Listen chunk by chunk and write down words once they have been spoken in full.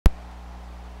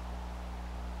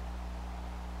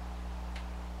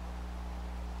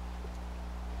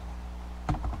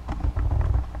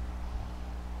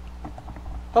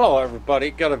Hello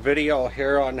everybody, got a video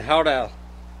here on how to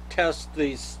test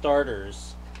these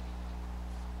starters.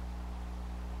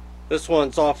 This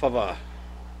one's off of a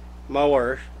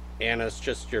mower and it's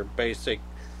just your basic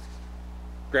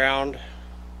ground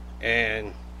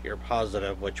and your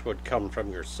positive, which would come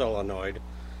from your solenoid.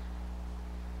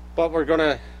 But we're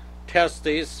gonna test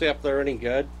these, see if they're any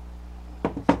good.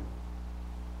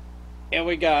 And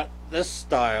we got this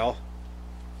style,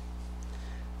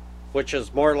 which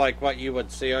is more like what you would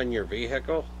see on your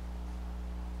vehicle.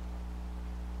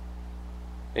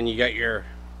 And you got your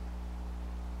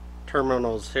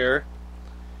terminals here.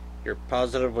 Your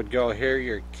positive would go here,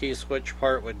 your key switch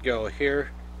part would go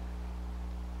here,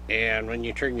 and when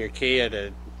you turn your key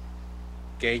it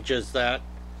gauges that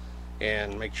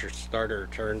and makes your starter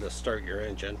turn to start your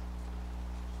engine.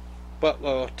 But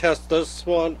we'll test this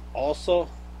one also.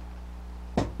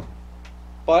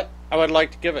 But I would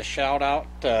like to give a shout out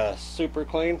to Super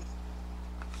Clean.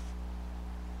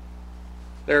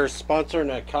 They're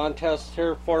sponsoring a contest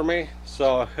here for me,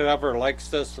 so whoever likes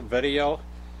this video,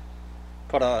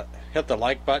 hit the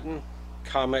like button,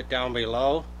 comment down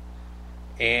below,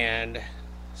 and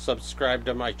subscribe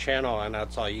to my channel, and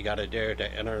that's all you got to do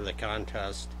to enter the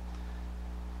contest.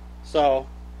 So,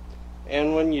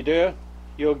 and when you do,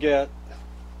 you'll get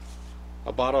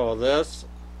a bottle of this,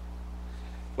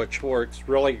 which works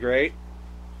really great.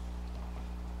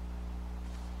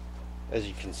 As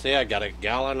you can see, I got a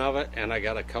gallon of it, and I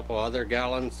got a couple other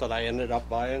gallons that I ended up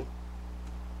buying.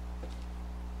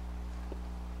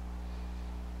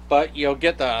 But you'll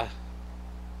get the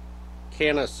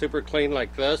can of Super Clean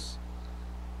like this,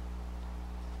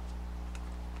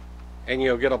 and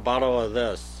you'll get a bottle of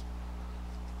this.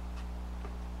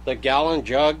 The gallon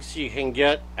jugs you can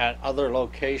get at other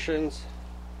locations,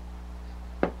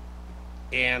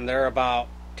 and they're about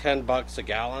 10 bucks a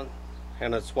gallon,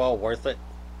 and it's well worth it.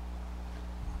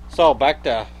 So back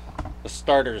to the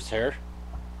starters here.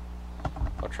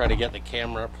 I'll try to get the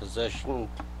camera positioned.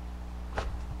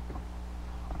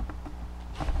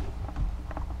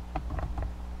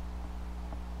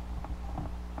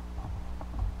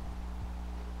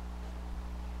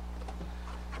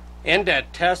 And to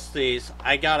test these,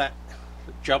 I got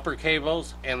jumper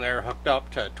cables, and they're hooked up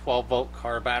to a 12-volt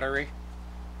car battery.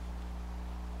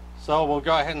 So we'll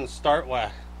go ahead and start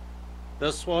with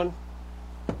this one.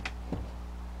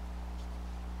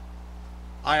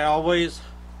 I always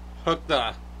hook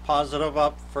the positive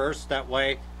up first, that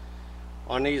way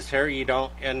on these here you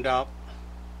don't end up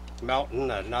melting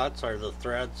the nuts or the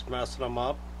threads, messing them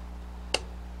up.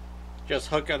 Just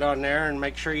hook it on there and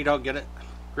make sure you don't get it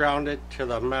grounded to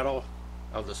the metal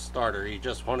of the starter. You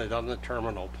just want it on the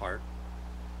terminal part.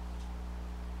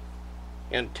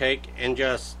 And take and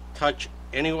just touch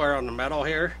anywhere on the metal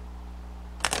here.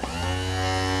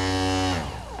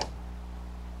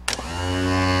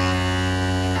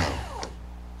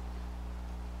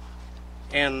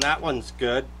 And that one's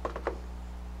good.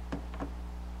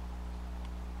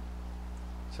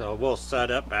 So we'll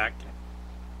set it back.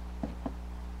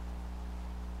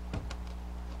 A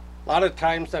lot of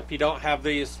times if you don't have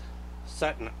these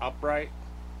setting upright,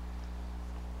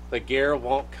 the gear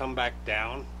won't come back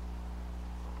down,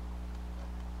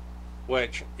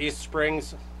 which these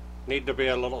springs need to be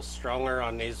a little stronger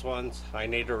on these ones. I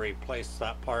need to replace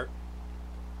that part.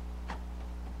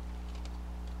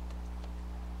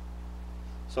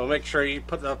 So make sure you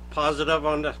put the positive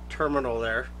on the terminal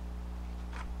there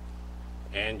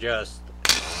and just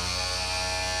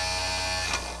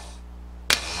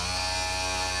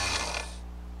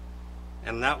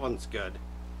and that one's good.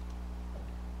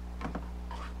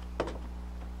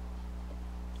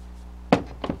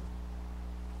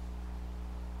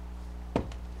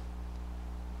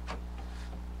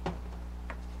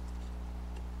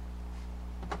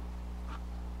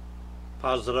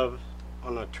 Positive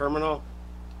on the terminal.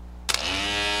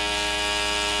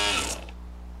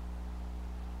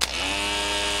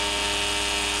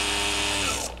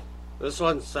 This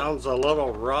one sounds a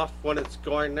little rough when it's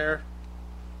going there,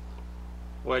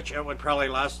 which it would probably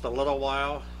last a little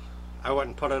while. I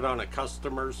wouldn't put it on a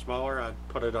customer's mower. I'd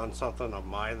put it on something of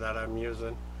mine that I'm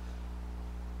using.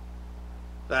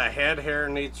 The head here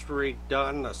needs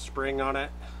redone. The spring on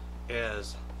it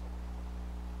is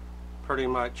pretty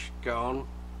much gone.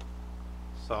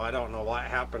 So I don't know what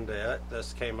happened to it.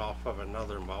 This came off of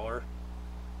another mower.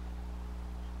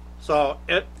 So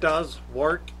it does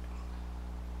work,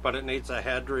 but it needs a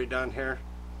head redone here,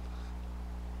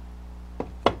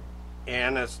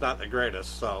 and it's not the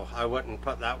greatest, so I wouldn't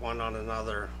put that one on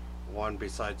another one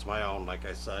besides my own, like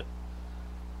I said.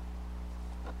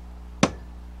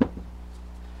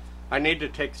 I need to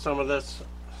take some of this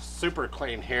super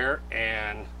clean here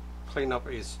and clean up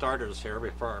these starters here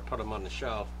before I put them on the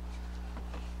shelf.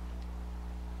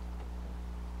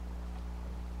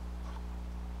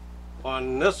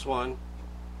 On this one,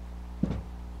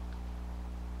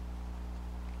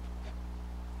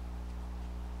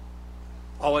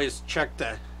 always check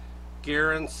the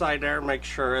gear inside there, make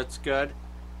sure it's good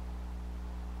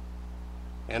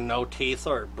and no teeth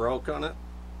or broke on it.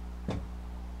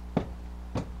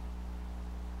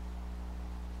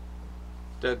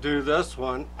 To do this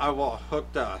one, I will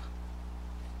hook the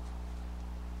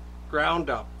ground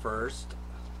up first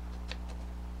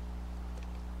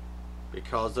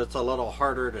because it's a little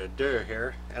harder to do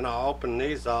here, and I'll open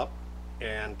these up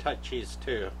and touch these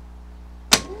too.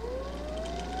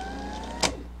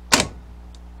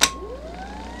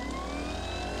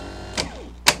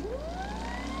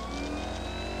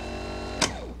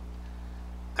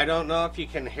 I don't know if you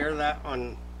can hear that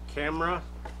on camera,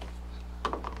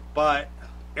 but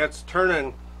it's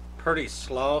turning pretty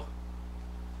slow,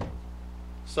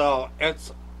 so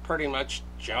it's pretty much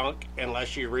junk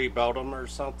unless you rebuild them or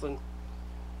something.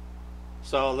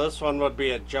 So this one would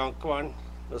be a junk one.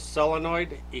 The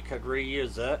solenoid, you could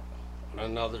reuse it on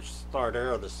another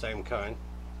starter of the same kind,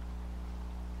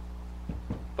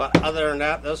 but other than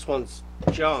that, this one's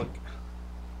junk,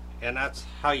 and that's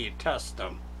how you test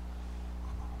them.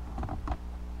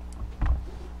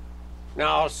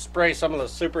 Now I'll spray some of the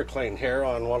super clean here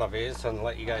on one of these and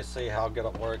let you guys see how good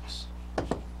it works.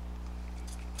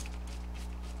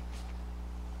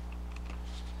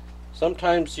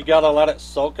 Sometimes you gotta let it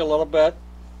soak a little bit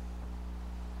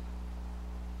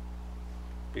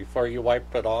before you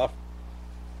wipe it off.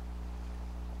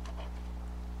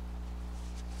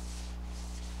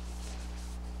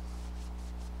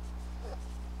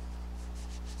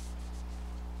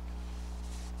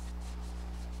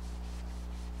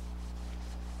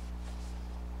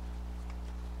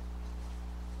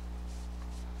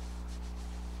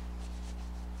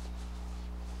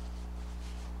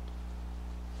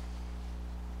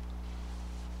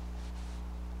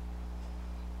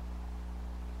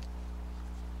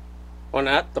 On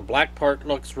that, the black part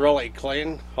looks really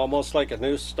clean, almost like a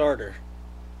new starter.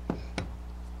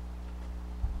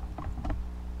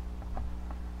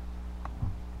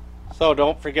 So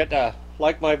don't forget to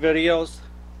like my videos,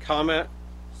 comment,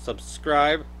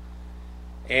 subscribe,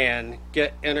 and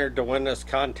get entered to win this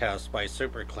contest by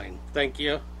Super Clean. Thank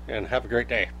you, and have a great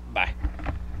day. Bye.